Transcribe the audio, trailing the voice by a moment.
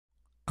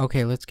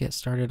Okay, let's get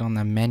started on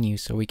the menu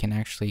so we can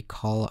actually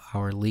call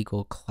our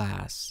legal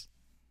class.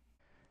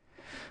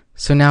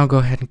 So now go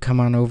ahead and come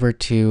on over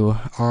to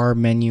our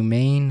menu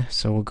main.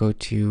 So we'll go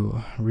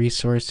to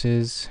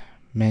resources,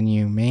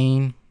 menu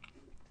main.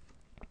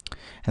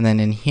 And then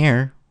in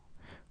here,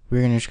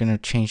 we're just going to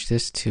change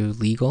this to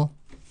legal.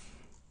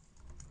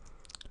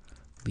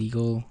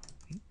 Legal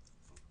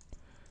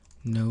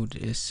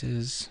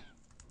notices.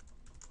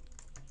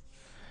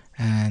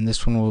 And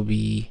this one will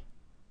be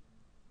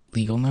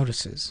legal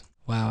notices.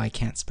 Wow, I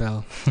can't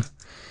spell.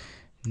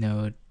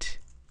 Notices.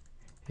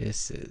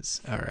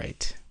 All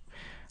right.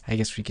 I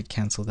guess we could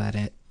cancel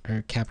that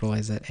or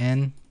capitalize that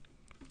N.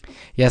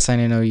 Yes, I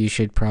know you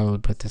should probably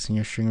put this in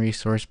your string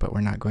resource, but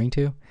we're not going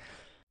to.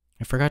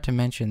 I forgot to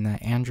mention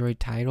that Android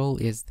title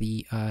is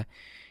the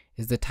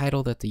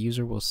title that the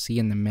user will see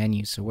in the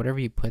menu. So whatever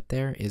you put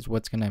there is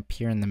what's going to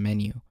appear in the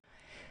menu.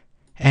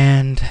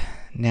 And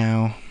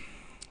now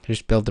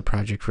just build the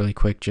project really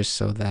quick just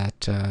so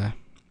that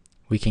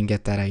we can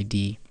get that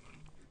ID.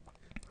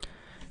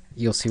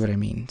 You'll see what I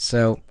mean.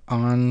 So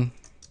on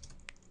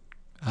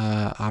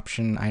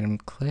option item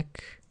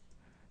click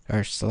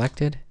or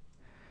selected,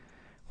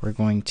 we're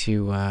going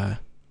to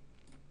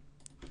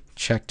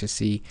check to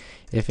see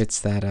if it's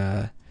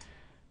that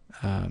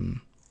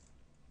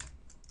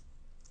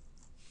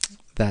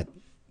that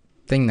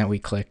thing that we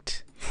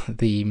clicked,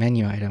 the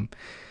menu item.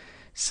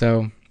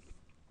 So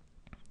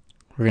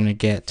we're gonna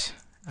get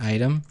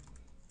item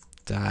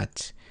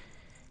dot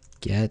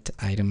get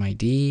item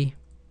ID,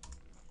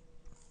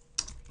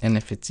 and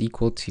if it's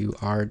equal to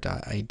r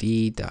dot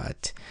ID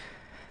dot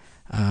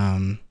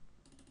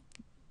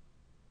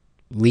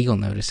legal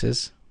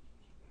notices,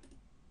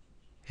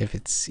 if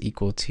it's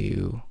equal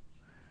to,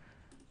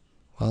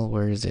 well,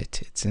 where is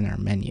it? It's in our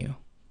menu.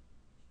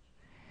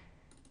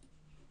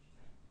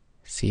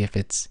 See if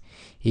it's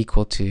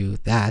equal to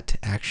that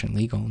action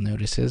legal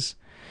notices,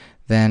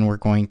 then we're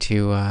going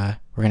to go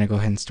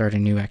ahead and start a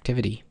new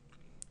activity.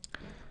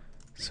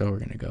 So we're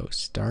going to go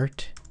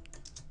start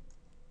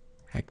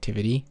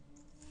activity,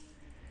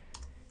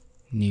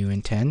 new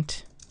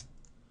intent,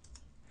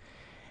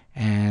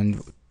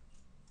 and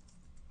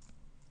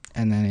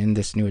then in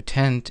this new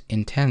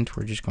intent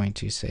we're just going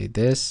to say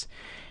this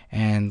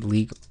and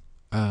legal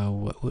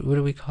what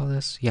do we call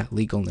this? Yeah,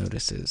 legal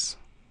notices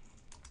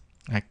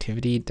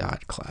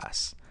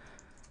activity.class.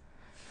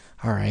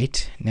 All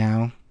right,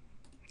 now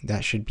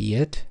that should be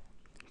it.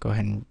 Go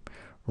ahead and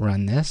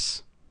run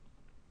this.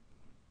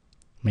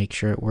 Make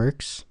sure it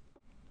works.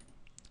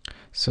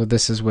 So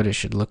this is what it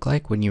should look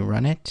like when you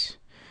run it.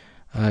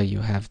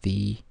 You have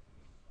the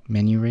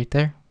menu right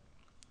there.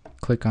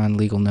 Click on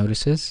legal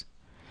notices,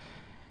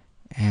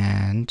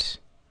 and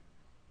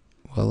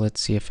well, let's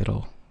see if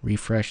it'll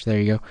refresh. There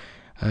you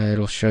go.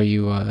 It'll show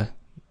you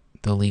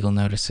the legal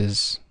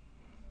notices.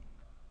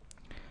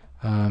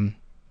 Yeah,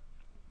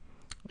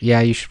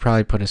 you should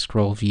probably put a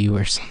scroll view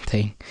or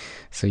something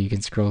so you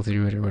can scroll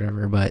through it or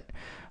whatever, but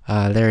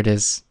there it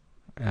is.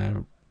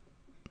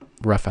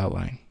 Rough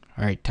outline.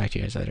 All right, talk to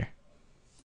you guys later.